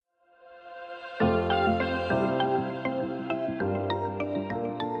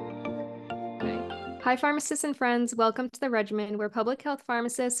Hi, pharmacists and friends. Welcome to the Regimen, where public health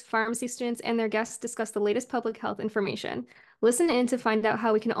pharmacists, pharmacy students, and their guests discuss the latest public health information. Listen in to find out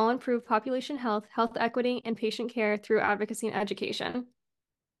how we can all improve population health, health equity, and patient care through advocacy and education.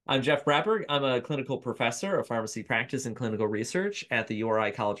 I'm Jeff Bratberg. I'm a clinical professor of pharmacy practice and clinical research at the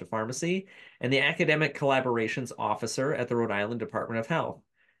URI College of Pharmacy and the academic collaborations officer at the Rhode Island Department of Health.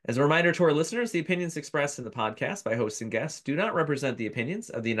 As a reminder to our listeners, the opinions expressed in the podcast by hosts and guests do not represent the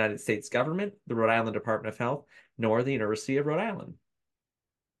opinions of the United States government, the Rhode Island Department of Health, nor the University of Rhode Island.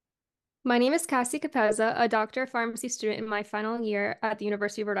 My name is Cassie Capezza, a doctor of pharmacy student in my final year at the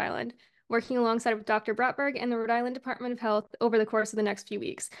University of Rhode Island, working alongside with Dr. Bratberg and the Rhode Island Department of Health over the course of the next few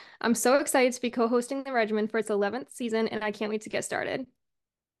weeks. I'm so excited to be co-hosting the Regimen for its 11th season, and I can't wait to get started.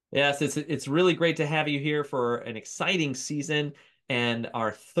 Yes, it's really great to have you here for an exciting season and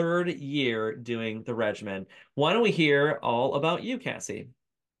our third year doing the regimen. Why don't we hear all about you, Cassie?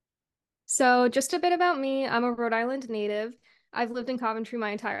 So, just a bit about me. I'm a Rhode Island native. I've lived in Coventry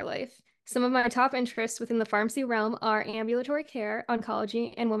my entire life. Some of my top interests within the pharmacy realm are ambulatory care,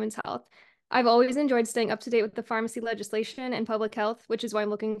 oncology, and women's health. I've always enjoyed staying up to date with the pharmacy legislation and public health, which is why I'm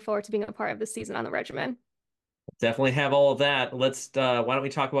looking forward to being a part of this season on the regimen. Definitely have all of that. Why don't we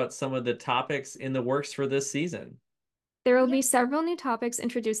talk about some of the topics in the works for this season? There will be several new topics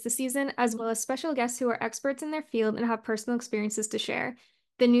introduced this season, as well as special guests who are experts in their field and have personal experiences to share.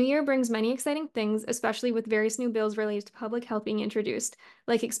 The new year brings many exciting things, especially with various new bills related to public health being introduced,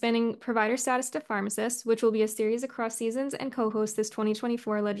 like expanding provider status to pharmacists, which will be a series across seasons and co-host this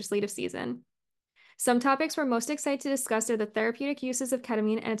 2024 legislative season. Some topics we're most excited to discuss are the therapeutic uses of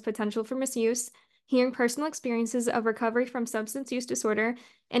ketamine and its potential for misuse, hearing personal experiences of recovery from substance use disorder,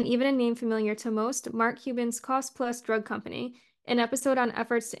 and even a name familiar to most, Mark Cuban's Cost Plus Drug Company, an episode on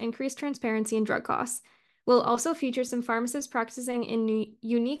efforts to increase transparency in drug costs. We'll also feature some pharmacists practicing in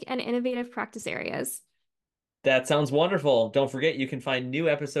unique and innovative practice areas. That sounds wonderful. Don't forget, you can find new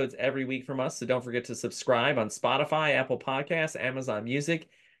episodes every week from us. So don't forget to subscribe on Spotify, Apple Podcasts, Amazon Music.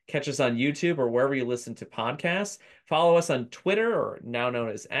 Catch us on YouTube or wherever you listen to podcasts. Follow us on Twitter, or now known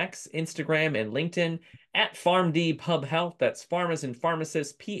as X, Instagram, and LinkedIn at PharmD That's Pharm as in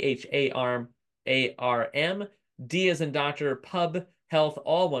pharmacist, PharmArm, D as in doctor, Pub Health,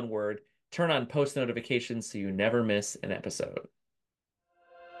 all one word. Turn on post notifications so you never miss an episode.